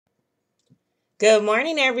Good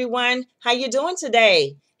morning, everyone. How you doing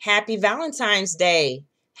today? Happy Valentine's Day.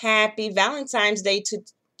 Happy Valentine's Day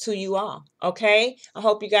to you all. Okay? I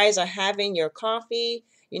hope you guys are having your coffee,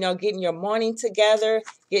 getting your morning together,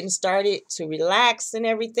 getting started to relax and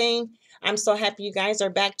everything. I'm so happy you guys are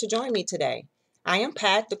back to join me today. I am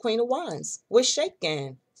Pat, the Queen of Wands. We're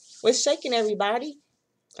shaking. We're shaking, everybody.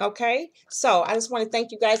 Okay? So I just want to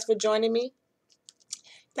thank you guys for joining me.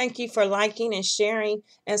 Thank you for liking and sharing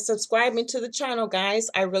and subscribing to the channel, guys.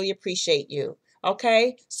 I really appreciate you.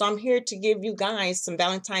 Okay, so I'm here to give you guys some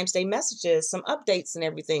Valentine's Day messages, some updates and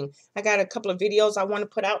everything. I got a couple of videos I want to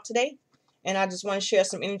put out today, and I just want to share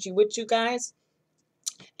some energy with you guys.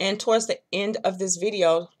 And towards the end of this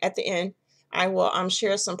video, at the end, I will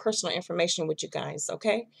share some personal information with you guys.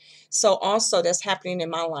 Okay, so also that's happening in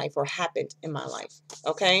my life or happened in my life.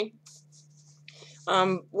 Okay.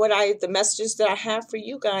 The messages that I have for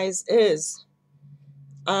you guys is,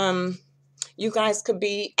 you guys could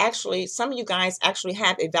be some of you guys actually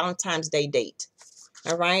have a Valentine's Day date.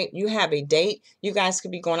 All right. You have a date. You guys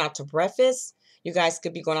could be going out to breakfast. You guys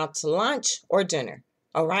could be going out to lunch or dinner.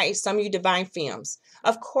 All right. Some of you divine femmes.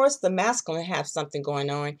 Of course, the masculine have something going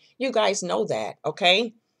on. You guys know that.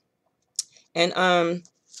 Okay. And,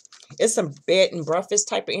 it's some bed and breakfast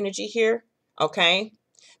type of energy here. Okay.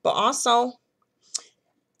 But also,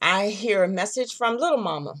 I hear a message from little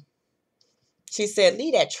mama. She said,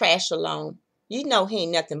 leave that trash alone. You know he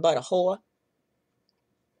ain't nothing but a whore.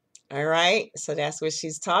 All right. So that's what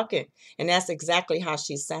she's talking. And that's exactly how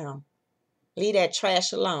she sound. Leave that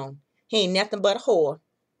trash alone. He ain't nothing but a whore.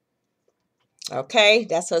 Okay.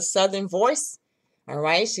 That's her southern voice. All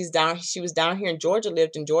right. She was down here in Georgia,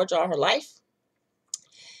 lived in Georgia all her life.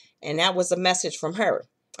 And that was a message from her.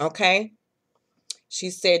 Okay. She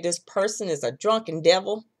said this person is a drunken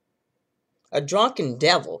devil. A drunken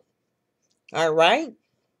devil. All right.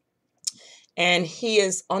 And he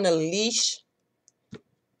is on a leash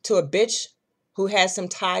to a bitch who has him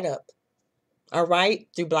tied up. All right.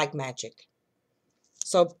 Through black magic.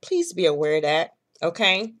 So please be aware of that.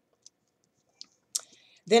 Okay.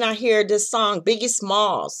 Then I hear this song, Biggie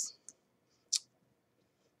Smalls.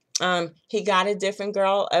 He got a different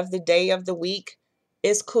girl of the day of the week.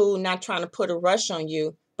 It's cool, not trying to put a rush on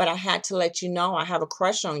you, but I had to let you know I have a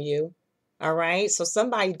crush on you. All right. So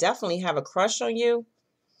somebody definitely have a crush on you.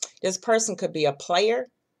 This person could be a player.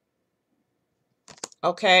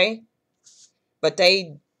 Okay. But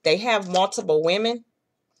they have multiple women,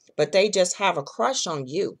 but they just have a crush on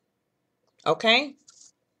you. Okay.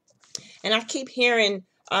 And I keep hearing,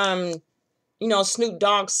 Snoop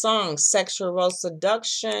Dogg's song, Sexual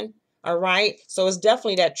Seduction. All right. So it's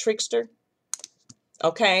definitely that trickster.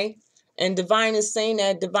 Okay. And Divine is saying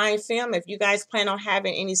that, Divine Femme, if you guys plan on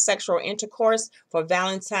having any sexual intercourse for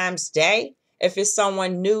Valentine's Day, if it's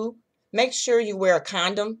someone new, make sure you wear a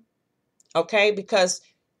condom. Okay. Because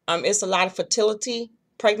it's a lot of fertility,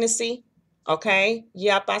 pregnancy. Okay.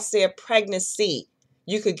 Yep. I said pregnancy.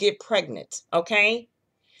 You could get pregnant. Okay.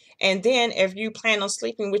 And then if you plan on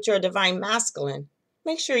sleeping with your divine masculine,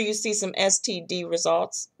 make sure you see some STD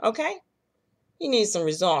results, okay? You need some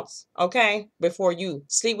results, okay? Before you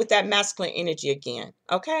sleep with that masculine energy again,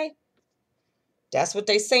 okay? That's what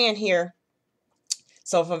they're saying here.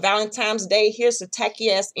 So for Valentine's Day, here's the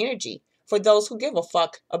tacky ass energy for those who give a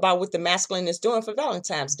fuck about what the masculine is doing for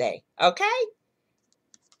Valentine's Day, okay?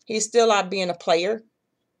 He's still out being a player,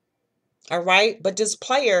 all right? But this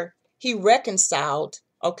player, he reconciled.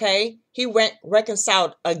 Okay, he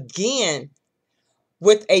reconciled again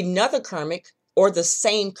with another karmic or the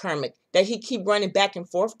same karmic that he keep running back and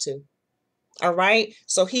forth to. All right,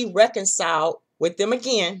 so he reconciled with them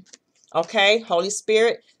again. Okay, Holy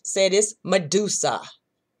Spirit said it's Medusa.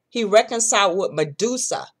 He reconciled with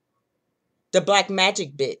Medusa, the black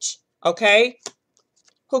magic bitch. Okay,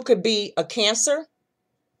 who could be a Cancer.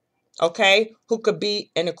 Okay, who could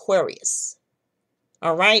be an Aquarius.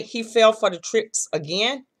 All right. He fell for the tricks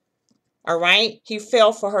again. All right. He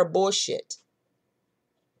fell for her bullshit.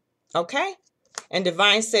 Okay. And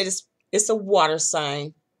Divine said it's a water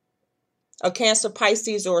sign. A Cancer,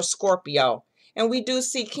 Pisces, or a Scorpio. And we do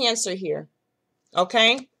see Cancer here.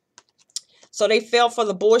 Okay. So they fell for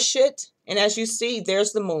the bullshit. And as you see,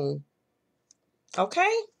 there's the moon.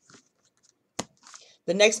 Okay.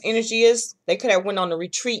 The next energy is they could have went on a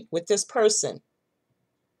retreat with this person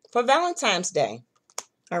for Valentine's Day.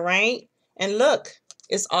 All right. And look,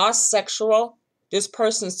 it's all sexual. This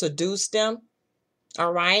person seduced them.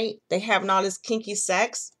 All right. They having all this kinky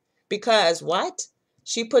sex because what?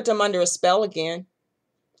 She put them under a spell again.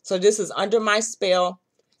 So this is under my spell.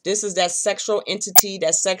 This is that sexual entity,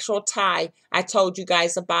 that sexual tie I told you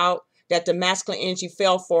guys about that the masculine energy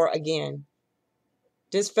fell for again.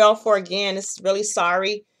 Just fell for again. It's really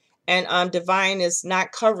sorry. And divine is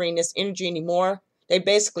not covering this energy anymore. They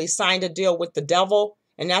basically signed a deal with the devil,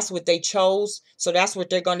 and that's what they chose. So that's what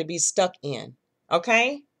they're going to be stuck in.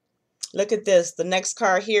 Okay? Look at this. The next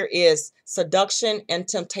card here is seduction and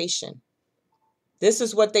temptation. This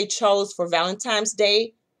is what they chose for Valentine's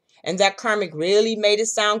Day. And that karmic really made it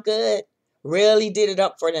sound good. Really did it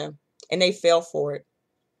up for them. And they fell for it.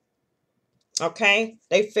 Okay?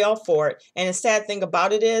 They fell for it. And the sad thing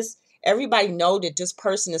about it is, everybody know that this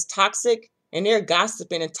person is toxic. And they're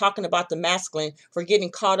gossiping and talking about the masculine for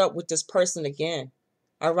getting caught up with this person again.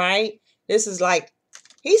 All right? This is like,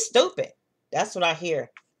 he's stupid. That's what I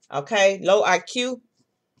hear. Okay? Low IQ.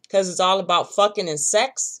 Because it's all about fucking and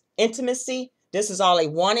sex. Intimacy. This is all they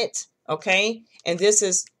wanted. Okay? And this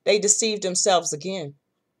is, they deceived themselves again.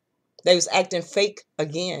 They was acting fake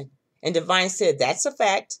again. And divine said, that's a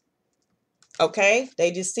fact. Okay?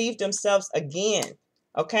 They deceived themselves again.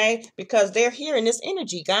 Okay? Because they're here in this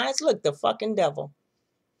energy, guys. Look, the fucking devil.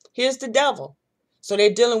 Here's the devil. So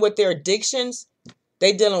they're dealing with their addictions.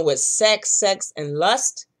 They're dealing with sex, and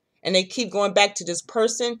lust. And they keep going back to this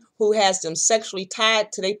person who has them sexually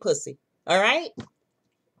tied to their pussy. All right?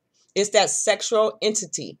 It's that sexual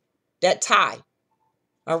entity, that tie.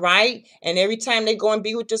 All right? And every time they go and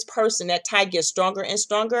be with this person, that tie gets stronger and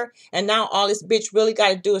stronger. And now all this bitch really got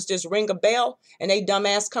to do is just ring a bell and they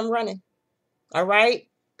dumbass come running. All right?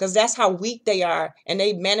 Because that's how weak they are. And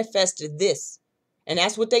they manifested this. And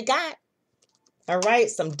that's what they got. All right?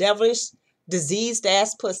 Some devilish, diseased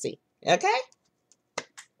ass pussy. Okay?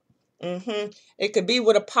 It could be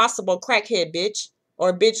with a possible crackhead bitch or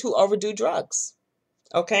a bitch who overdo drugs.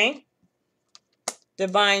 Okay?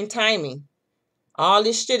 Divine timing. All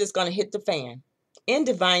this shit is going to hit the fan. In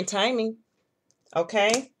divine timing.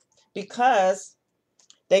 Okay? Because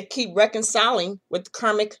they keep reconciling with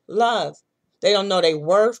karmic love. They don't know their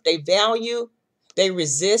worth, their value. They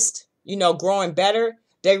resist, growing better.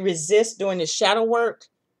 They resist doing the shadow work.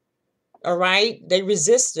 All right? They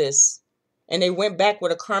resist this. And they went back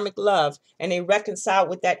with a karmic love. And they reconciled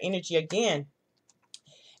with that energy again.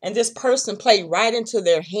 And this person played right into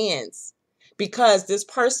their hands. Because this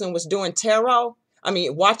person was doing tarot.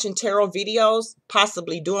 Watching tarot videos.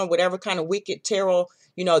 Possibly doing whatever kind of wicked tarot,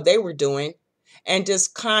 they were doing. And this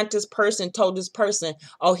conscious person told this person,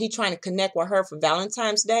 oh, he trying to connect with her for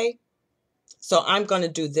Valentine's Day. So I'm going to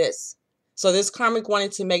do this. So this karmic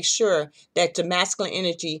wanted to make sure that the masculine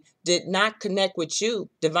energy did not connect with you,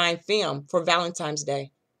 divine femme, for Valentine's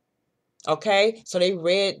Day. Okay? So they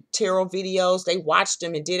read tarot videos. They watched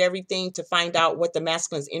them and did everything to find out what the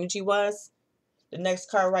masculine's energy was. The next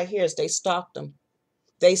card right here is they stalked him.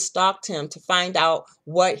 They stalked him to find out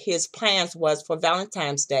what his plans was for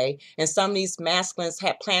Valentine's Day. And some of these masculines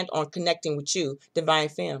had planned on connecting with you, divine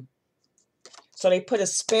femme. So they put a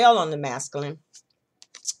spell on the masculine.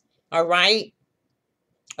 All right?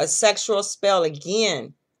 A sexual spell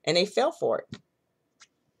again. And they fell for it.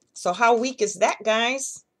 So how weak is that,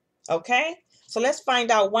 guys? Okay? So let's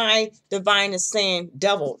find out why divine is saying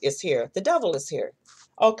devil is here. The devil is here.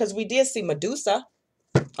 Oh, because we did see Medusa.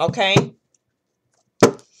 Okay?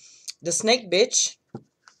 The snake bitch.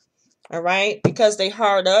 All right? Because they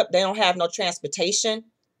hard up. They don't have no transportation.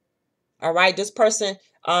 All right? This person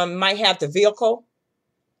might have the vehicle.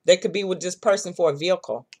 They could be with this person for a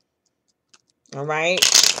vehicle. All right?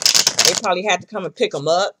 They probably had to come and pick them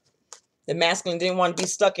up. The masculine didn't want to be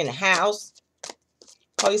stuck in the house.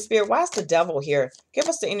 Holy Spirit, why is the devil here? Give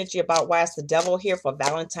us the energy about why is the devil here for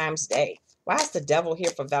Valentine's Day. Why is the devil here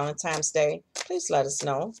for Valentine's Day? Please let us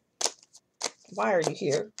know. Why are you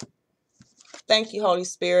here? Thank you, Holy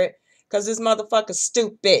Spirit. Because this motherfucker's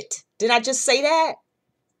stupid. Did I just say that?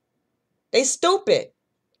 They stupid.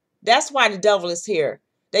 That's why the devil is here.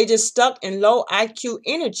 They just stuck in low IQ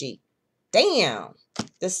energy. Damn.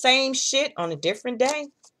 The same shit on a different day.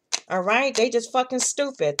 All right? They just fucking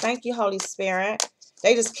stupid. Thank you, Holy Spirit.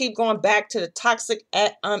 They just keep going back to the toxic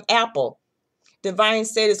apple. Divine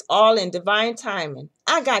said it's all in divine timing.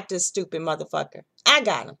 I got this stupid motherfucker. I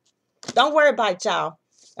got him. Don't worry about y'all.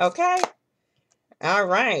 Okay? All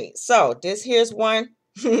right. So this here's one.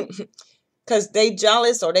 Because they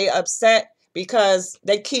jealous or they upset because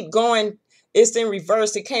they keep going. It's in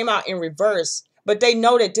reverse. It came out in reverse. But they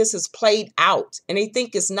know that this is played out. And they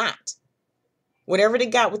think it's not. Whatever they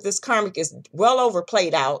got with this karmic is well over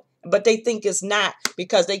played out. But they think it's not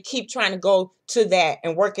because they keep trying to go to that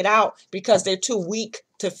and work it out because they're too weak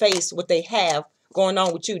to face what they have going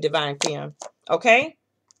on with you, divine femme. Okay?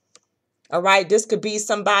 All right? This could be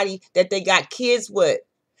somebody that they got kids with.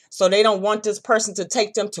 So they don't want this person to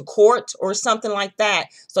take them to court or something like that.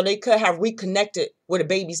 So they could have reconnected with a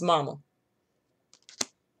baby's mama.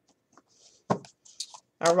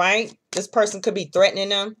 All right. This person could be threatening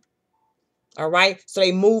them. All right. So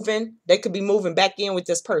they could be moving back in with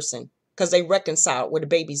this person because they reconciled with the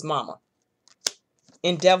baby's mama.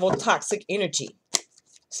 In devil toxic energy.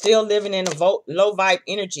 Still living in a low vibe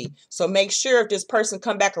energy. So make sure if this person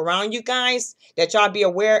come back around you guys, that y'all be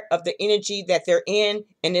aware of the energy that they're in,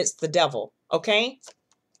 and it's the devil. Okay.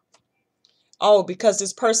 Oh, because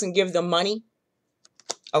this person give them money.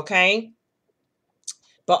 Okay.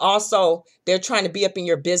 But also they're trying to be up in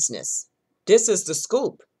your business. This is the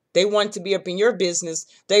scoop. They want to be up in your business.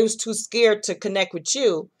 They was too scared to connect with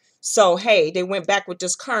you. So, hey, they went back with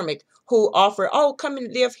this karmic who offered, oh, come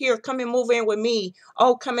and live here. Come and move in with me.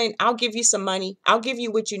 Oh, come in. I'll give you some money. I'll give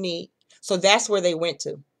you what you need. So that's where they went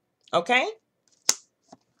to. Okay.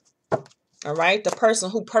 All right. The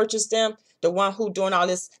person who purchased them, the one who doing all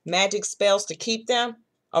this magic spells to keep them.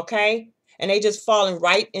 Okay. And they just falling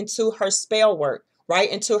right into her spell work,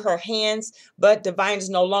 right into her hands. But divine is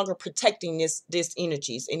no longer protecting this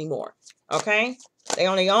energies anymore. Okay. They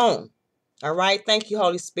on their own. All right. Thank you,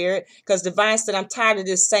 Holy Spirit. Because divine said, I'm tired of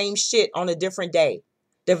this same shit on a different day.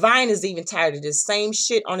 Divine is even tired of this same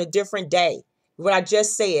shit on a different day. What I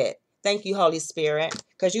just said. Thank you, Holy Spirit.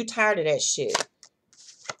 Because you tired of that shit.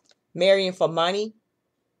 Marrying for money.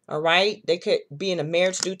 All right. They could be in a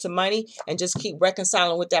marriage due to money and just keep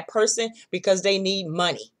reconciling with that person because they need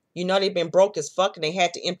money. You know, they've been broke as fuck and they had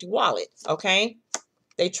the empty wallet. Okay.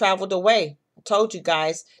 They traveled away. I told you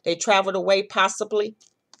guys they traveled away possibly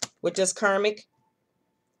with this karmic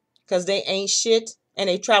because they ain't shit, and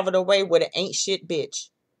they traveled away with an ain't shit bitch.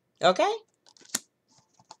 Okay.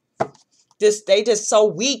 They just so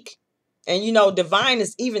weak. And you know, divine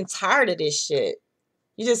is even tired of this shit.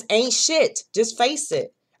 You just ain't shit. Just face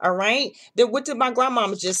it. All right. Then what did my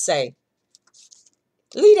grandmama just say?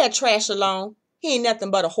 Leave that trash alone. He ain't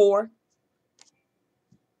nothing but a whore.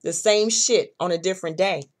 The same shit on a different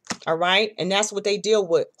day. All right. And that's what they deal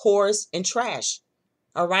with. Whores and trash.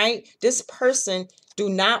 All right. This person do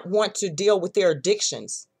not want to deal with their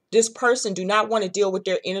addictions. This person do not want to deal with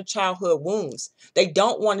their inner childhood wounds. They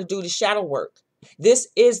don't want to do the shadow work. This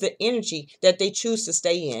is the energy that they choose to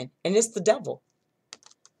stay in. And it's the devil.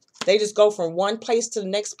 They just go from one place to the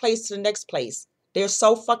next place to the next place. They're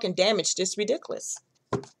so fucking damaged. It's ridiculous.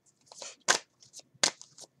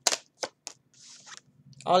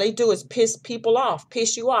 All they do is piss people off,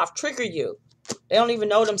 piss you off, trigger you. They don't even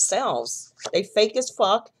know themselves. They fake as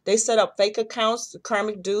fuck. They set up fake accounts, the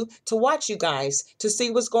karmic do, to watch you guys, to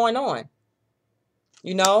see what's going on.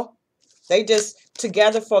 You know, they just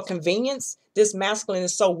together for convenience. This masculine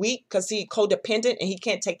is so weak because he's codependent and he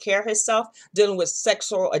can't take care of himself, dealing with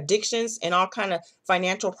sexual addictions and all kind of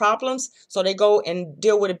financial problems. So they go and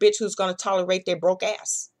deal with a bitch who's going to tolerate their broke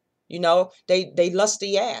ass. You know, they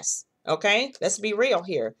lusty ass. Okay, let's be real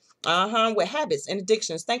here. With habits and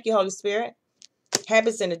addictions. Thank you, Holy Spirit.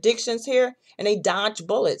 Habits and addictions here, and they dodge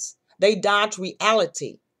bullets. They dodge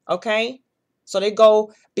reality. Okay, so they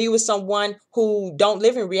go be with someone who don't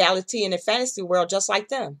live in reality in a fantasy world just like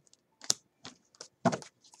them.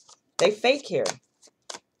 They fake here.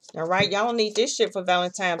 All right, y'all don't need this shit for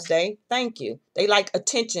Valentine's Day. Thank you. They like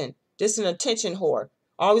attention. This is an attention whore.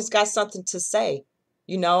 Always got something to say.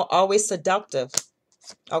 You know, always seductive.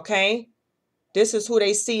 Okay, this is who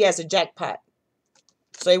they see as a jackpot.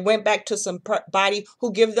 So they went back to somebody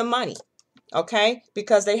who give them money. Okay,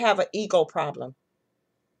 because they have an ego problem.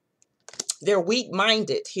 They're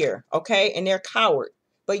weak-minded here. Okay, and they're coward.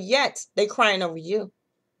 But yet they crying over you.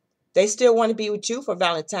 They still want to be with you for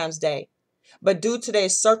Valentine's Day. But due to their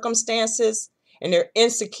circumstances and their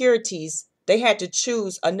insecurities, they had to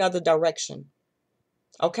choose another direction.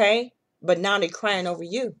 Okay, but now they're crying over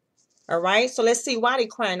you. All right, so let's see why they're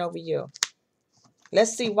crying over you.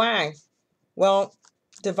 Let's see why. Well,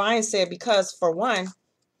 divine said because for one,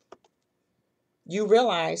 you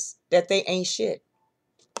realize that they ain't shit.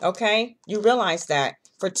 Okay, you realize that.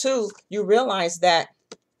 For two, you realize that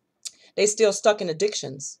they still stuck in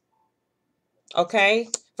addictions. Okay,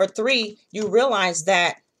 for three, you realize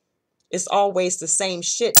that it's always the same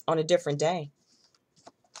shit on a different day.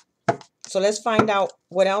 So let's find out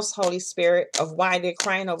what else, Holy Spirit, of why they're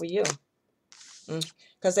crying over you.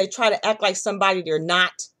 Because they try to act like somebody they're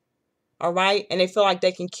not. All right. And they feel like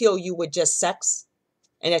they can kill you with just sex.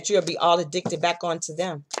 And that you'll be all addicted back onto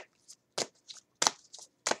them.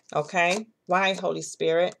 Okay. Why, Holy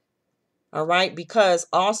Spirit? All right. Because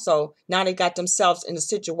also now they got themselves in a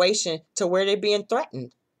situation to where they're being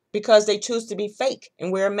threatened. Because they choose to be fake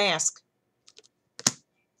and wear a mask.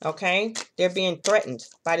 Okay. They're being threatened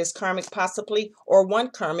by this karmic possibly. Or one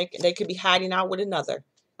karmic. They could be hiding out with another.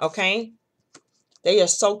 Okay. They are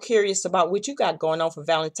so curious about what you got going on for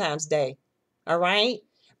Valentine's Day. All right.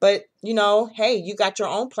 But, you know, hey, you got your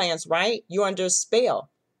own plans, right? You're under a spell,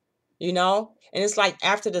 you know? And it's like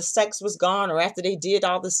after the sex was gone or after they did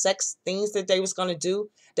all the sex things that they was going to do,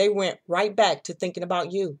 they went right back to thinking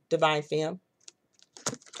about you, Divine Femme.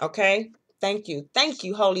 Okay? Thank you. Thank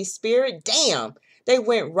you, Holy Spirit. Damn. They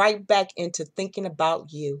went right back into thinking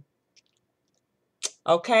about you.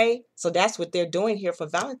 Okay? So that's what they're doing here for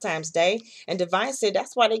Valentine's Day. And Divine said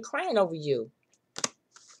that's why they crying over you.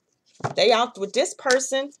 They out with this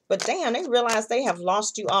person, but damn, they realize they have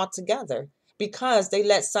lost you altogether because they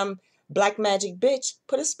let some black magic bitch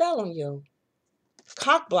put a spell on you,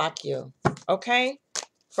 cock block you, okay,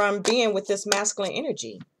 from being with this masculine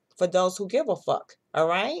energy for those who give a fuck, all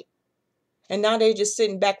right? And now they're just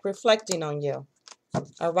sitting back reflecting on you,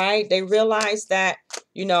 all right? They realize that,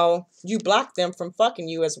 you know, you blocked them from fucking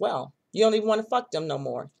you as well. You don't even want to fuck them no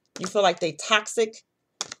more. You feel like they toxic.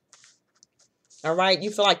 All right, you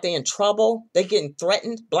feel like they're in trouble. They're getting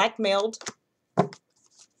threatened, blackmailed.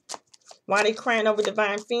 Why they crying over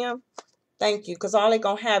Divine Femme? Thank you, because all they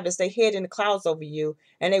going to have is their head in the clouds over you,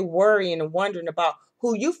 and they worrying and wondering about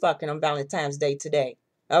who you fucking on Valentine's Day today.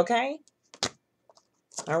 Okay?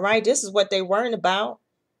 All right, this is what they worrying about.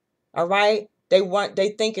 All right?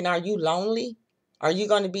 They thinking, are you lonely? Are you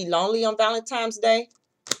going to be lonely on Valentine's Day?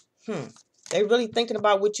 They really thinking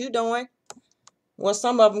about what you doing. Well,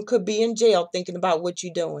 some of them could be in jail thinking about what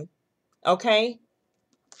you doing. Okay?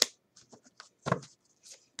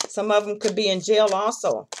 Some of them could be in jail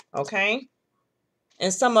also. Okay?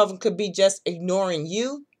 And some of them could be just ignoring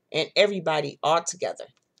you and everybody altogether.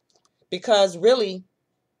 Because really,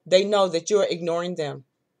 they know that you're ignoring them.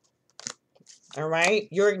 All right?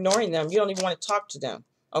 You're ignoring them. You don't even want to talk to them.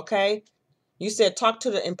 Okay? You said talk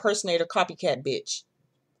to the impersonator copycat bitch.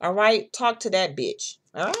 All right? Talk to that bitch.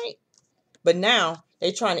 All right? But now,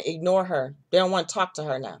 they're trying to ignore her. They don't want to talk to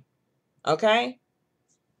her now. Okay?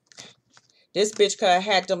 This bitch could have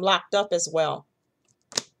had them locked up as well.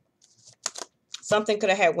 Something could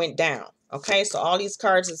have had went down. Okay? So all these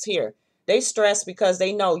cards is here. They stress because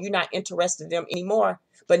they know you're not interested in them anymore.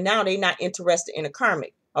 But now they're not interested in a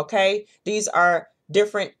karmic. Okay? These are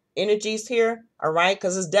different energies here. All right?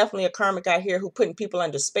 Because there's definitely a karmic out here who putting people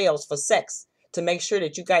under spells for sex to make sure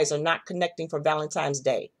that you guys are not connecting for Valentine's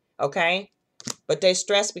Day. Okay? But they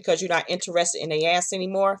stress because you're not interested in their ass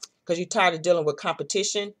anymore. Because you're tired of dealing with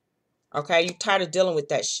competition. Okay? You're tired of dealing with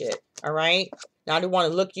that shit. All right? Now they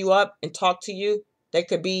want to look you up and talk to you. They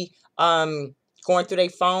could be going through their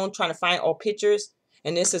phone trying to find old pictures.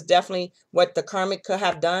 And this is definitely what the karmic could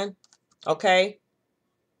have done. Okay?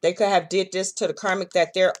 They could have did this to the karmic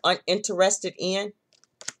that they're uninterested in.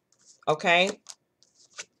 Okay?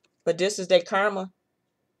 But this is their karma.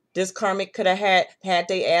 This karmic could have had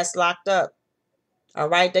their ass locked up. All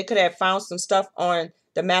right? They could have found some stuff on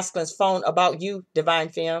the masculine's phone about you, Divine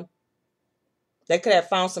Femme. They could have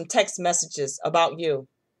found some text messages about you.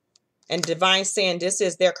 And Divine saying this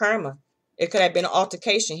is their karma. It could have been an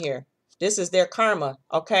altercation here. This is their karma,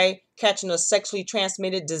 okay? Catching a sexually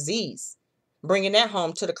transmitted disease. Bringing that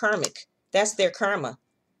home to the karmic. That's their karma.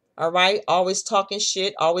 All right? Always talking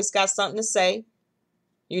shit. Always got something to say.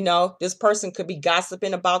 You know, this person could be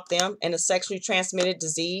gossiping about them and a sexually transmitted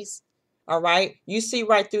disease. All right? You see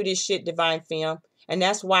right through this shit, Divine Femme. And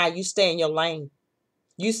that's why you stay in your lane.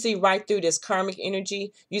 You see right through this karmic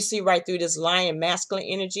energy. You see right through this lion masculine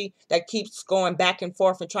energy that keeps going back and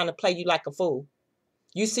forth and trying to play you like a fool.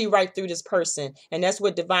 You see right through this person. And that's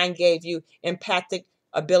what Divine gave you empathic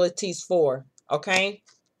abilities for. Okay?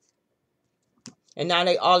 And now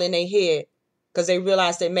they all in their head because they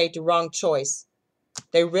realize they made the wrong choice.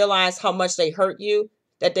 They realize how much they hurt you,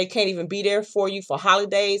 that they can't even be there for you for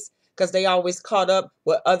holidays because they always caught up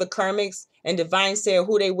with other karmics. And Divine said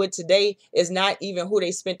who they with today is not even who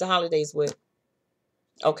they spent the holidays with.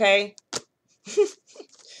 Okay?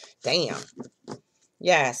 Damn.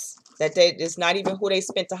 Yes. That it's not even who they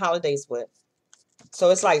spent the holidays with. So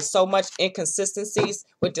it's like so much inconsistencies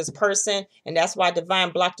with this person. And that's why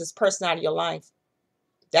Divine blocked this person out of your life.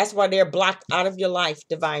 That's why they're blocked out of your life,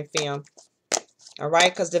 Divine Femme. All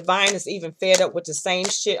right? Because Divine is even fed up with the same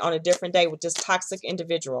shit on a different day with this toxic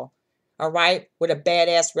individual. All right? With a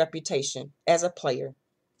badass reputation as a player.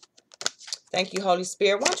 Thank you, Holy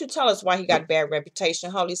Spirit. Why don't you tell us why he got a bad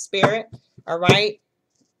reputation, Holy Spirit? All right?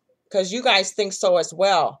 Because you guys think so as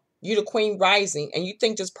well. You the Queen Rising. And you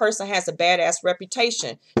think this person has a badass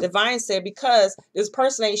reputation. Divine said because this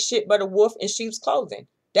person ain't shit but a wolf in sheep's clothing.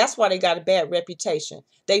 That's why they got a bad reputation.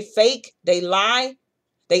 They fake. They lie.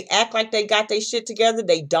 They act like they got their shit together.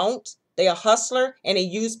 They don't. They a hustler and they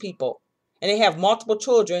use people. And they have multiple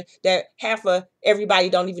children that half of everybody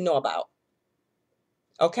don't even know about.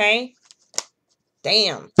 Okay?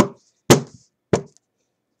 Damn.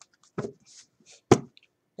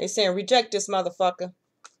 They saying reject this motherfucker.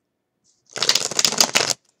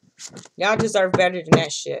 Y'all deserve better than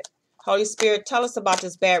that shit. Holy Spirit, tell us about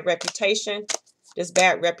this bad reputation. This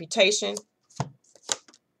bad reputation.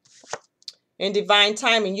 In divine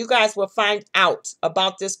timing, you guys will find out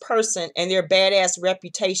about this person and their badass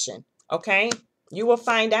reputation. Okay? You will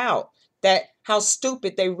find out that how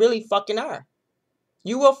stupid they really fucking are.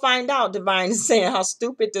 You will find out, divine is saying, how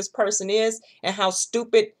stupid this person is and how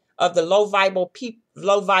stupid of the low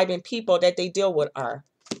vibing people that they deal with are.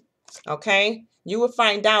 Okay? You will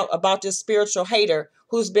find out about this spiritual hater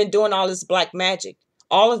who's been doing all this black magic.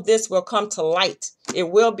 All of this will come to light. It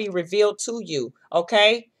will be revealed to you.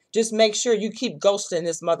 Okay? Just make sure you keep ghosting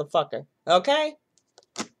this motherfucker. Okay?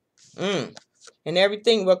 And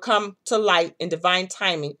everything will come to light in divine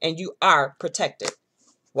timing, and you are protected.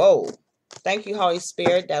 Whoa. Thank you, Holy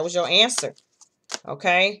Spirit. That was your answer.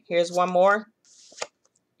 Okay? Here's one more.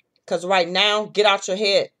 Because right now, get out your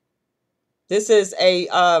head. This is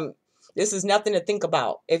nothing to think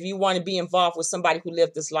about if you want to be involved with somebody who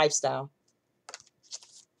lived this lifestyle.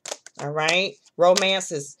 All right?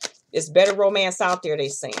 Romance is better romance out there, they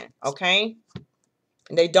saying. Okay?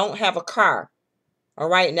 And they don't have a car. All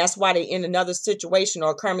right? And that's why they in another situation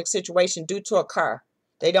or a karmic situation due to a car.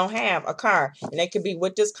 They don't have a car. And they could be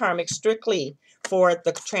with this karmic strictly for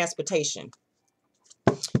the transportation.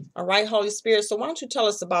 All right, Holy Spirit. So why don't you tell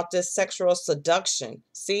us about this sexual seduction?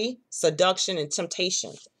 See? Seduction and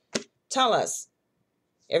temptation. Tell us.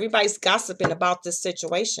 Everybody's gossiping about this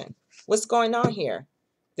situation. What's going on here?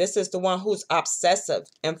 This is the one who's obsessive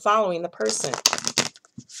and following the person.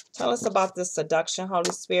 Tell us about this seduction,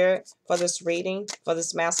 Holy Spirit, for this reading, for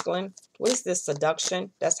this masculine. What is this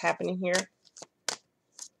seduction that's happening here?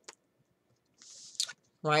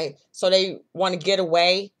 Right? So they want to get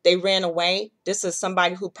away. They ran away. This is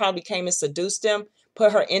somebody who probably came and seduced them,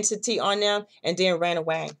 put her entity on them, and then ran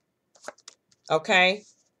away. Okay?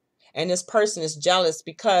 And this person is jealous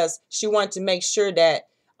because she wanted to make sure that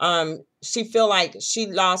she feel like she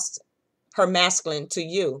lost her masculine to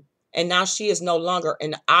you. And now she is no longer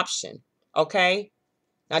an option. Okay?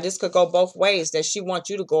 Now this could go both ways, that she wants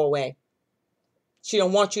you to go away. She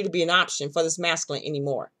don't want you to be an option for this masculine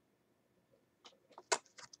anymore.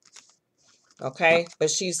 Okay? But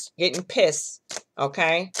she's getting pissed.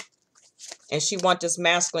 Okay? And she wants this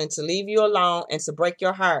masculine to leave you alone and to break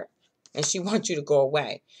your heart. And she wants you to go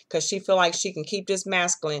away. Because she feel like she can keep this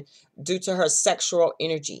masculine due to her sexual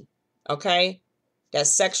energy. Okay? That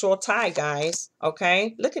sexual tie, guys.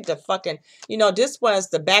 Okay? Look at the fucking... You know, this was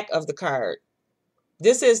the back of the card.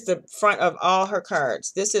 This is the front of all her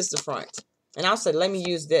cards. This is the front. And I said, let me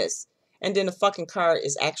use this. And then the fucking card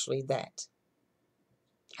is actually that.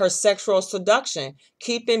 Her sexual seduction.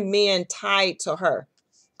 Keeping men tied to her.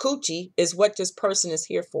 Coochie is what this person is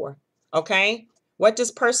here for. Okay? What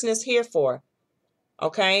this person is here for.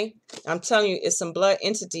 Okay? I'm telling you, it's some blood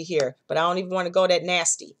entity here. But I don't even want to go that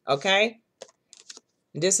nasty. Okay?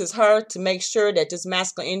 This is her to make sure that this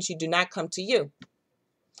masculine energy do not come to you.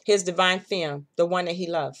 His divine femme, the one that he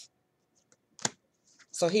loves.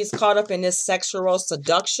 So he's caught up in this sexual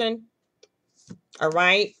seduction. All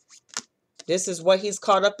right? This is what he's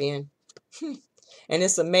caught up in. And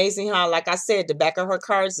it's amazing how, like I said, the back of her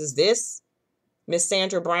cards is this. Miss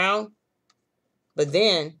Sandra Brown. But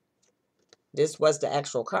then, this was the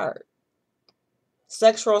actual card.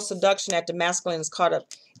 Sexual seduction that the masculine is caught up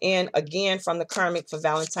in, again, from the karmic for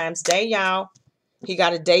Valentine's Day, y'all. He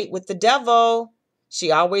got a date with the devil.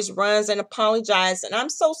 She always runs and apologizes. And I'm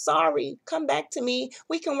so sorry. Come back to me.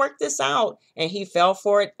 We can work this out. And he fell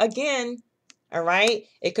for it again. All right?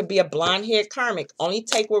 It could be a blonde-haired karmic. Only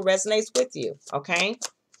take what resonates with you. Okay?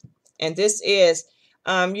 And this is,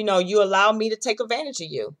 you know, you allow me to take advantage of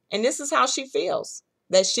you. And this is how she feels.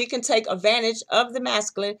 That she can take advantage of the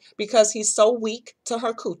masculine because he's so weak to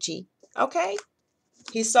her coochie. Okay?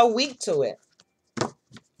 He's so weak to it.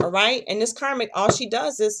 All right? And this karmic, all she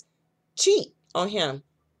does is cheat on him.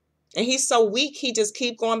 And he's so weak, he just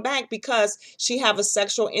keep going back because she have a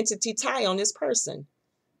sexual entity tie on this person.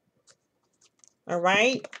 All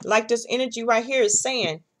right? Like this energy right here is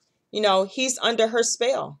saying, you know, he's under her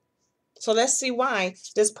spell. So let's see why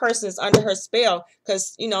this person is under her spell.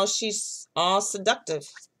 Because, you know, she's all seductive.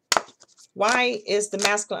 Why is the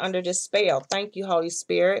masculine under this spell? Thank you, Holy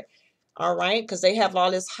Spirit. All right? Because they have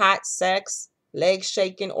all this hot sex, leg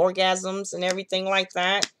shaking, orgasms, and everything like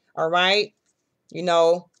that. All right? You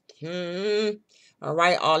know, all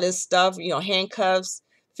right, all this stuff, you know, handcuffs,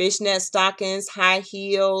 fishnet stockings, high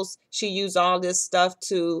heels. She used all this stuff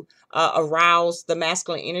to arouse the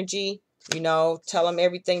masculine energy. You know, tell him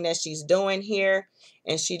everything that she's doing here.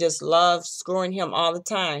 And she just loves screwing him all the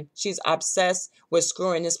time. She's obsessed with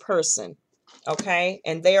screwing this person. Okay?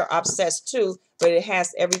 And they are obsessed too, but it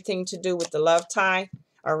has everything to do with the love tie.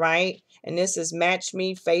 All right? And this is match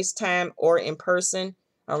me, FaceTime, or in person.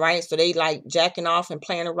 All right? So they like jacking off and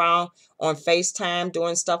playing around on FaceTime,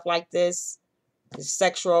 doing stuff like this.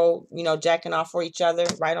 Sexual, you know, jacking off for each other,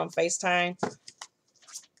 right, on FaceTime.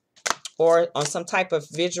 Or on some type of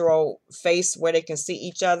visual face where they can see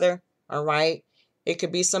each other. All right. It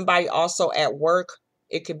could be somebody also at work.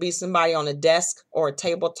 It could be somebody on a desk or a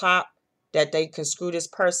tabletop that they can screw this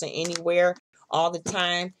person anywhere all the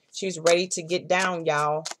time. She's ready to get down,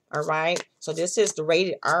 y'all. All right. So this is the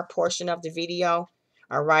rated R portion of the video.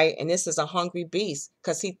 All right. And this is a hungry beast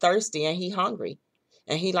because he thirsty and he hungry.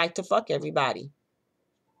 And he like to fuck everybody.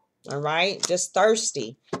 All right, just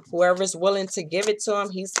thirsty. Whoever's willing to give it to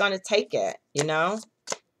him, he's going to take it, you know.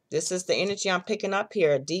 This is the energy I'm picking up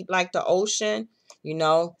here. Deep like the ocean, you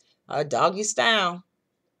know, doggy style.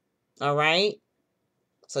 All right.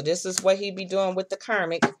 So this is what he be doing with the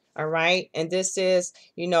karmic. All right. And this is,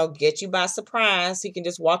 you know, get you by surprise. He can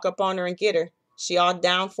just walk up on her and get her. She all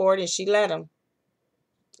down for it and she let him.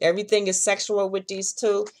 Everything is sexual with these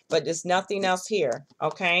two, but there's nothing else here.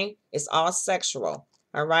 Okay. It's all sexual.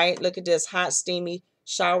 All right, look at this hot, steamy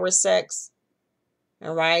shower sex.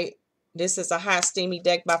 All right, this is a hot, steamy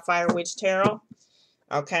deck by Fire Witch Tarot.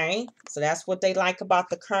 Okay, so that's what they like about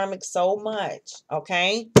the karmic so much.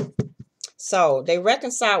 Okay, so they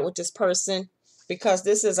reconcile with this person because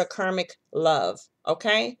this is a karmic love.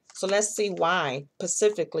 Okay, so let's see why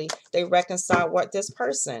specifically they reconcile with this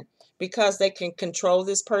person. Because they can control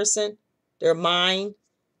this person, their mind.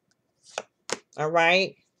 All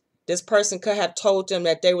right. This person could have told them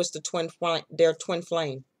that they was their twin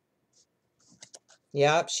flame.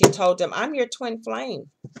 Yep, she told them, I'm your twin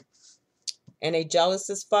flame. And they jealous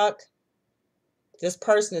as fuck. This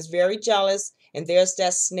person is very jealous. And there's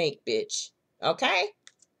that snake bitch. Okay?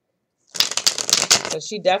 So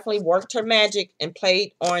she definitely worked her magic and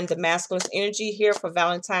played on the masculine energy here for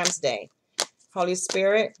Valentine's Day. Holy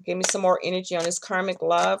Spirit, give me some more energy on this karmic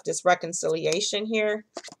love, this reconciliation here.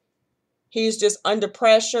 He's just under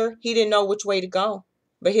pressure. He didn't know which way to go,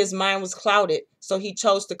 but his mind was clouded, so he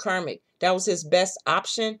chose the karmic. That was his best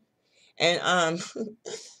option. And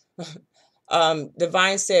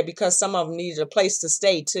Divine said because some of them needed a place to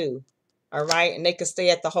stay too. All right, and they could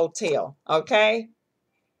stay at the hotel. Okay,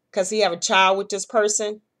 because he have a child with this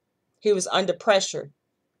person. He was under pressure,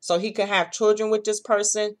 so he could have children with this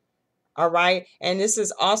person. All right, and this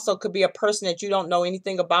is also could be a person that you don't know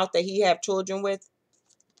anything about that he have children with.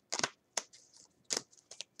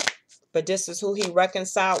 But this is who he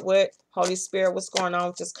reconciled with. Holy Spirit, what's going on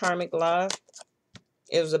with this karmic love?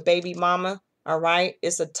 It was a baby mama. All right.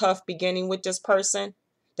 It's a tough beginning with this person.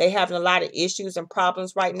 They having a lot of issues and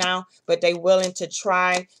problems right now, but they willing to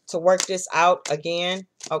try to work this out again.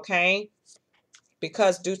 Okay.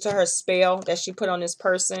 Because due to her spell that she put on this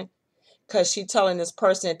person, because she telling this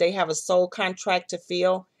person that they have a soul contract to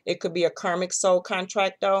feel. It could be a karmic soul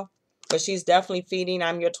contract though. But she's definitely feeding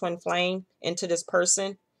I'm your twin flame into this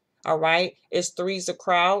person. All right. It's three's a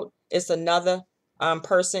crowd. It's another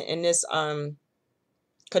person in this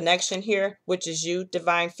connection here, which is you,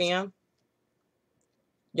 Divine Femme.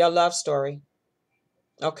 Your love story.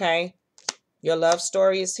 Okay. Your love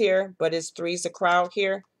story is here, but it's three's a crowd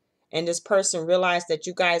here. And this person realized that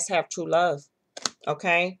you guys have true love.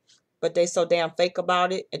 Okay. But they so damn fake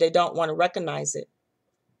about it and they don't want to recognize it.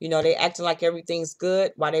 You know, they acting like everything's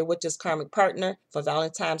good while they with this karmic partner for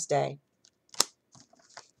Valentine's Day.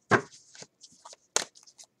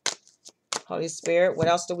 Holy Spirit, what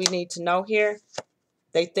else do we need to know here?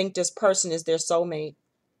 They think this person is their soulmate.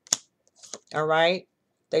 All right.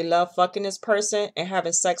 They love fucking this person and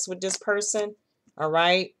having sex with this person. All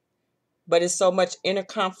right. But it's so much inner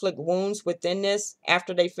conflict wounds within this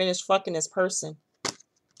after they finish fucking this person.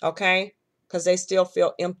 Okay. Because they still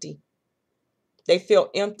feel empty. They feel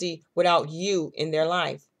empty without you in their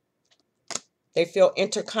life. They feel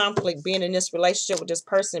inter-conflict being in this relationship with this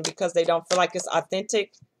person because they don't feel like it's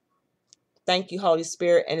authentic. Thank you, Holy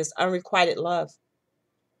Spirit. And it's unrequited love.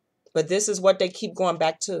 But this is what they keep going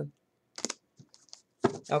back to.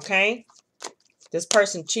 Okay? This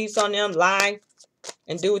person cheats on them, lie,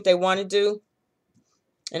 and do what they want to do.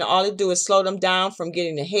 And all they do is slow them down from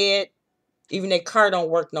getting ahead. Even their car don't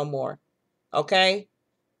work no more. Okay?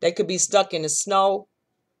 They could be stuck in the snow.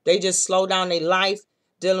 They just slow down their life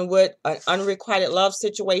dealing with an unrequited love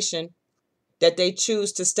situation that they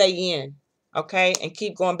choose to stay in. Okay? And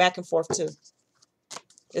keep going back and forth too.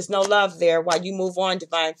 There's no love there while you move on,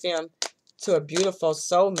 Divine Femme, to a beautiful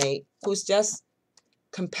soulmate who's just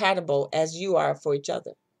compatible as you are for each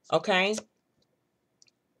other. Okay?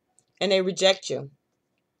 And they reject you.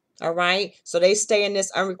 All right? So they stay in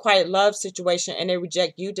this unrequited love situation and they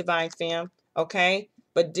reject you, Divine Femme. Okay?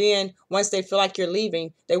 But then once they feel like you're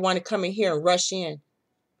leaving, they want to come in here and rush in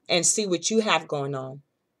and see what you have going on.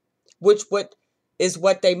 Which is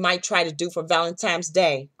what they might try to do for Valentine's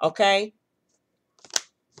Day. Okay?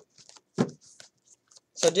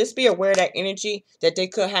 So just be aware of that energy that they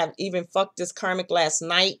could have even fucked this karmic last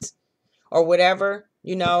night or whatever.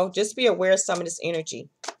 You know, just be aware of some of this energy.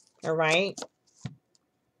 All right?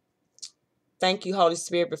 Thank you, Holy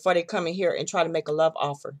Spirit, before they come in here and try to make a love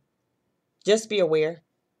offer. Just be aware.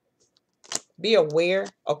 Be aware,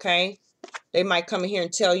 okay? They might come in here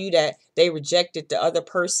and tell you that they rejected the other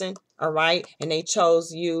person, all right? And they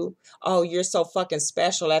chose you. Oh, you're so fucking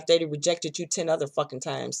special after they rejected you 10 other fucking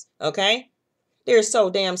times, okay? They're so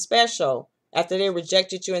damn special. After they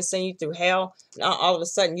rejected you and sent you through hell, now all of a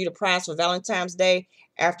sudden you the prize for Valentine's Day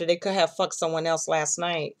after they could have fucked someone else last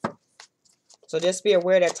night. So just be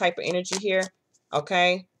aware of that type of energy here,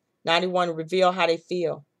 okay? Now they want to reveal how they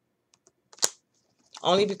feel.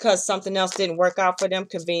 Only because something else didn't work out for them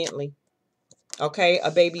conveniently. Okay, a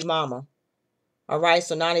baby mama. All right,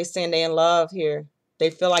 so now they're saying they're in love here. They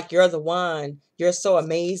feel like you're the one. You're so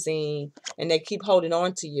amazing. And they keep holding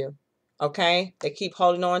on to you. Okay, they keep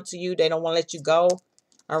holding on to you. They don't want to let you go.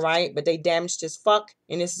 All right, but they damaged as fuck.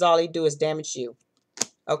 And this is all they do is damage you.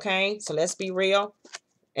 Okay, so let's be real.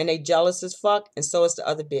 And they jealous as fuck. And so is the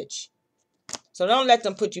other bitch. So don't let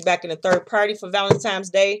them put you back in the third party for Valentine's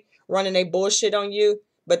Day, running their bullshit on you,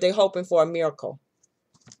 but they hoping for a miracle.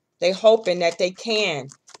 They hoping that they can,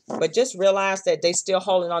 but just realize that they still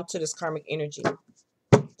holding on to this karmic energy.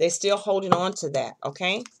 They still holding on to that,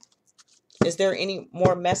 okay? Is there any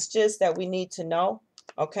more messages that we need to know?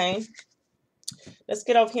 Okay. Let's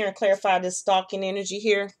get over here and clarify this stalking energy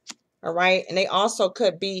here. All right. And they also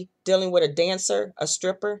could be dealing with a dancer, a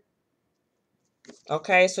stripper.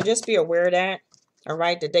 Okay, so just be aware of that. All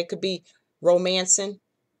right, that they could be romancing.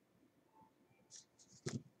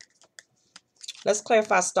 Let's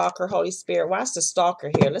clarify stalker, Holy Spirit. Why is the stalker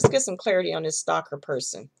here? Let's get some clarity on this stalker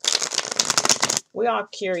person. We're all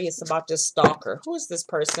curious about this stalker. Who is this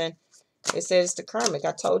person? It says it's the karmic.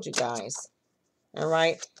 I told you guys. All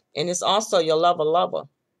right, and it's also your lover.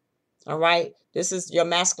 All right, this is your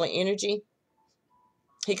masculine energy.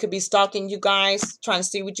 He could be stalking you guys, trying to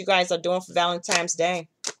see what you guys are doing for Valentine's Day.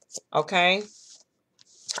 Okay.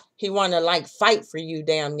 He want to like fight for you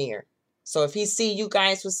damn near. So if he see you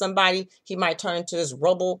guys with somebody, he might turn into this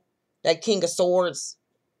rebel, that King of Swords,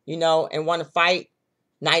 you know, and want to fight.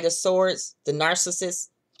 Knight of Swords, the narcissist,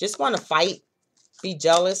 just want to fight, be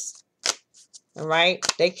jealous. All right.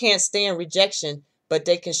 They can't stand rejection, but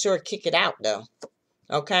they can sure kick it out though.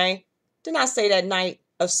 Okay. Didn't I say that Knight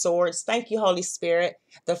of Swords? Thank you, Holy Spirit.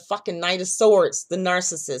 The fucking Knight of Swords, the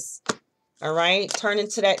narcissist. All right. Turn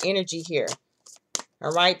into that energy here.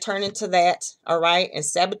 All right. Turn into that. All right. And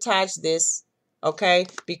sabotage this. Okay.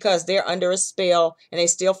 Because they're under a spell and they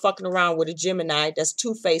still fucking around with a Gemini that's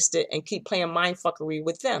two-faced it and keep playing mind fuckery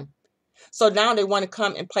with them. So now they want to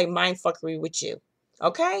come and play mind fuckery with you.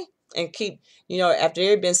 Okay. And keep, you know, after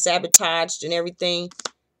they've been sabotaged and everything,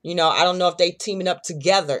 you know, I don't know if they teaming up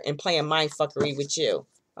together and playing mind fuckery with you.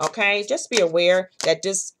 Okay. Just be aware that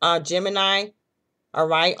this Gemini, all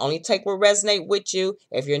right, only take what resonate with you.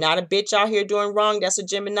 If you're not a bitch out here doing wrong, that's a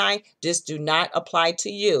Gemini. Just do not apply to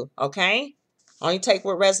you. Okay. Only take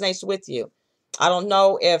what resonates with you. I don't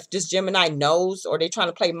know if this Gemini knows or they trying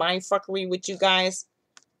to play mind fuckery with you guys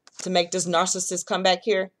to make this narcissist come back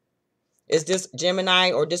here. Is this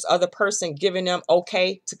Gemini or this other person giving them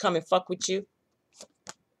okay to come and fuck with you?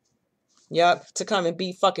 Yep, to come and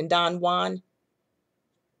be fucking Don Juan.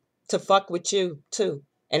 To fuck with you too.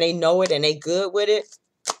 And they know it and they good with it.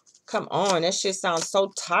 Come on, that shit sounds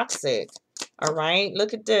so toxic. All right,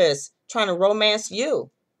 look at this. Trying to romance you.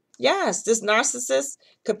 Yes, this narcissist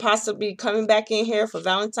could possibly be coming back in here for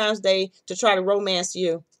Valentine's Day to try to romance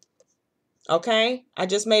you. Okay? I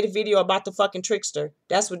just made a video about the fucking trickster.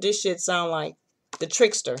 That's what this shit sound like. The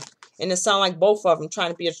trickster. And it sound like both of them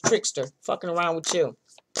trying to be a trickster. Fucking around with you.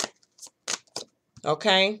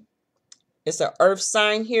 Okay? It's an earth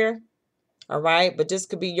sign here. All right? But this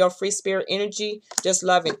could be your free spirit energy. Just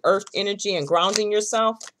loving earth energy and grounding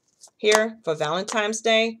yourself here for Valentine's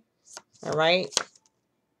Day. All right?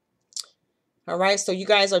 All right? So you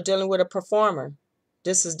guys are dealing with a performer.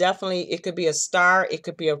 This is definitely, it could be a star, it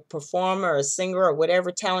could be a performer, a singer, or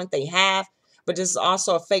whatever talent they have. But this is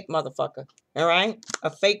also a fake motherfucker. All right? A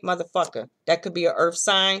fake motherfucker. That could be an earth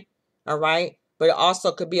sign. All right? But it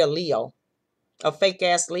also could be a Leo. a fake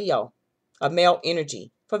ass Leo, a male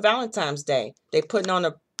energy for Valentine's Day. They putting on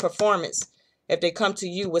a performance if they come to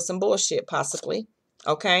you with some bullshit, possibly.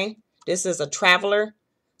 Okay? This is a traveler.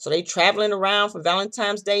 So they traveling around for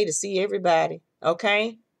Valentine's Day to see everybody.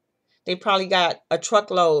 Okay? They probably got a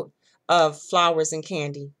truckload of flowers and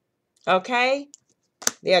candy. Okay?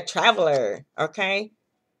 They're a traveler. Okay?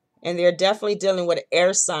 And they're definitely dealing with an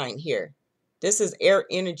air sign here. This is air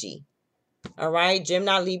energy. All right?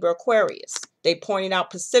 Gemini, Libra, Aquarius. They pointed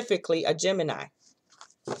out specifically a Gemini.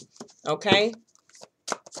 Okay?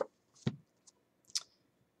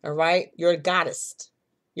 All right? You're a goddess.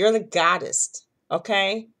 You're the goddess.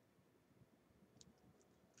 Okay?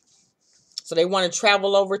 So they want to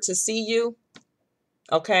travel over to see you.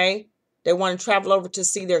 Okay? They want to travel over to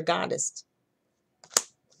see their goddess.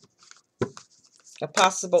 A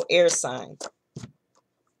possible air sign.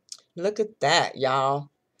 Look at that, y'all.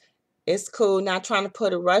 It's cool, not trying to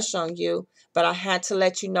put a rush on you, but I had to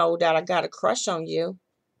let you know that I got a crush on you.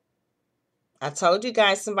 I told you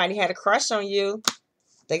guys somebody had a crush on you.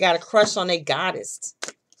 They got a crush on a goddess.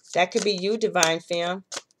 That could be you, Divine Femme.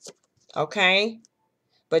 Okay?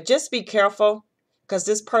 But just be careful, because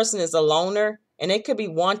this person is a loner, and they could be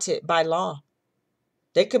wanted by law.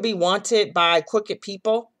 They could be wanted by crooked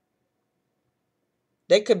people.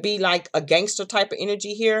 They could be like a gangster type of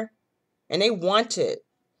energy here, and they want it.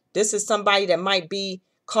 This is somebody that might be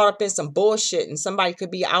caught up in some bullshit, and somebody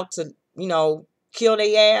could be out to, you know, kill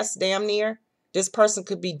their ass damn near. This person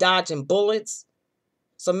could be dodging bullets.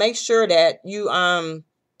 So make sure that you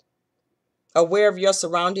aware of your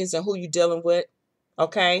surroundings and who you're dealing with.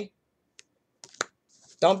 Okay?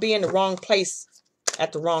 Don't be in the wrong place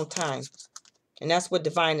at the wrong time. And that's what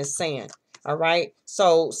Divine is saying. All right?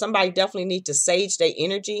 So somebody definitely needs to sage their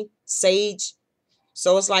energy. Sage.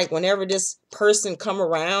 So it's like whenever this person come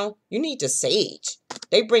around, you need to sage.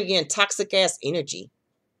 They bring in toxic ass energy.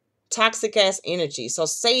 Toxic ass energy. So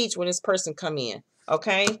sage when this person come in.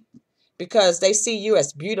 Okay? Because they see you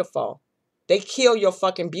as beautiful. They kill your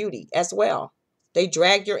fucking beauty as well. They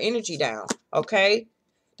drag your energy down. Okay?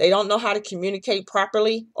 They don't know how to communicate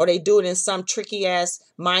properly, or they do it in some tricky ass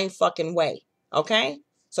mind fucking way. Okay?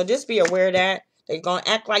 So just be aware of that. They're going to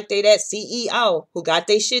act like they that CEO who got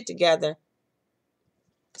their shit together.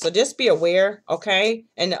 So just be aware, okay?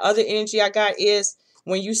 And the other energy I got is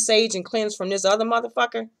when you sage and cleanse from this other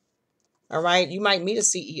motherfucker, all right, you might meet a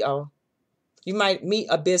CEO. You might meet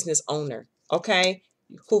a business owner, okay,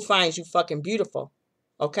 who finds you fucking beautiful,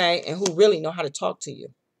 okay, and who really know how to talk to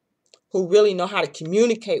you, who really know how to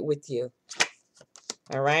communicate with you,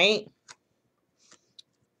 all right,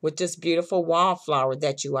 with this beautiful wallflower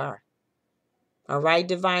that you are. All right,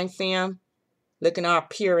 Divine Femme, looking all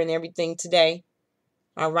pure and everything today.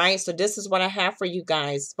 All right, so this is what I have for you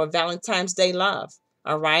guys for Valentine's Day love.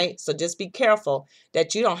 All right, so just be careful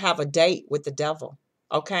that you don't have a date with the devil.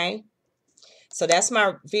 Okay, so that's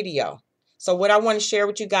my video. So what I want to share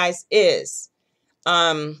with you guys is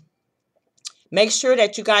make sure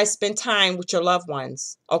that you guys spend time with your loved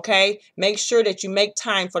ones. Okay, make sure that you make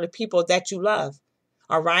time for the people that you love.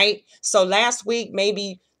 All right, so last week,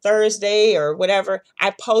 maybe Thursday or whatever,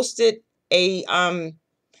 I posted a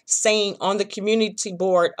saying on the community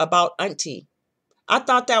board about auntie. I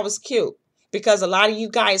thought that was cute because a lot of you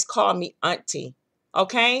guys call me auntie.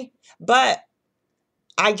 Okay? But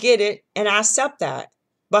I get it and I accept that.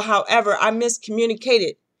 But however, I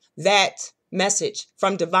miscommunicated that message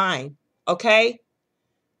from Divine. Okay?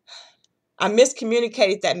 I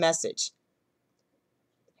miscommunicated that message.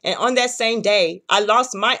 And on that same day, I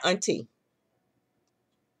lost my auntie.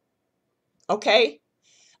 Okay?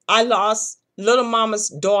 I lost little mama's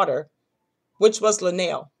daughter, which was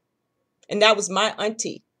Linnell. And that was my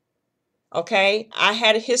auntie. Okay. I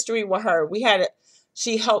had a history with her.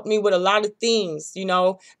 She helped me with a lot of things, you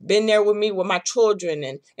know, been there with me with my children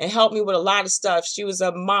and helped me with a lot of stuff. She was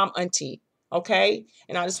a mom auntie. Okay.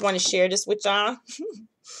 And I just want to share this with y'all.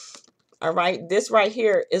 All right. This right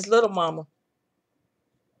here is little mama.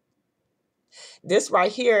 This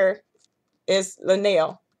right here is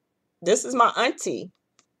Linnell. This is my auntie.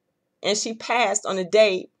 And she passed on the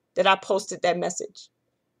day that I posted that message.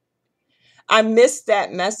 I missed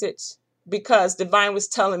that message because Divine was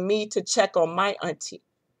telling me to check on my auntie.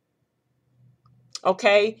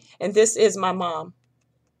 Okay? And this is my mom.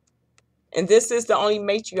 And this is the only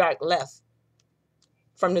matriarch left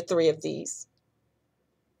from the three of these.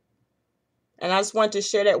 And I just wanted to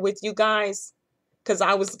share that with you guys because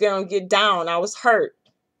I was going to get down. I was hurt.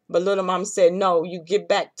 But little mama said, no, you get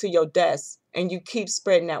back to your desk and you keep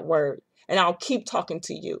spreading that word. And I'll keep talking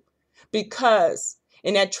to you. Because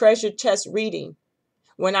in that treasure chest reading,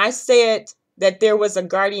 when I said that there was a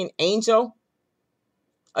guardian angel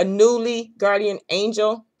a newly guardian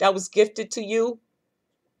angel that was gifted to you.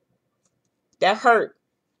 That hurt,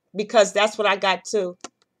 because that's what I got too,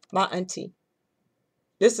 my auntie.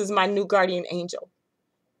 This is my new guardian angel.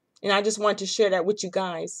 And I just want to share that with you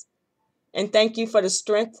guys. And thank you for the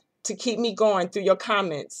strength to keep me going through your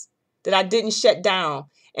comments, that I didn't shut down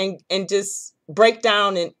and just break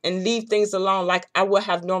down and leave things alone like I would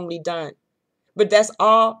have normally done. But that's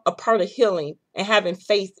all a part of healing and having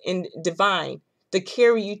faith in divine to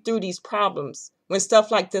carry you through these problems when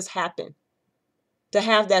stuff like this happen. To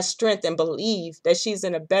have that strength and believe that she's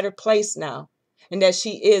in a better place now, and that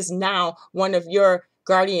she is now one of your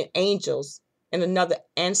guardian angels and another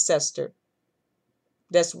ancestor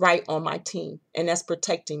that's right on my team and that's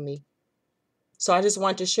protecting me. So I just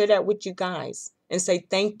want to share that with you guys and say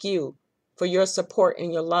thank you for your support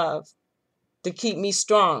and your love to keep me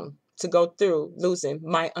strong to go through losing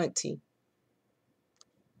my auntie.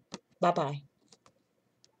 Bye-bye.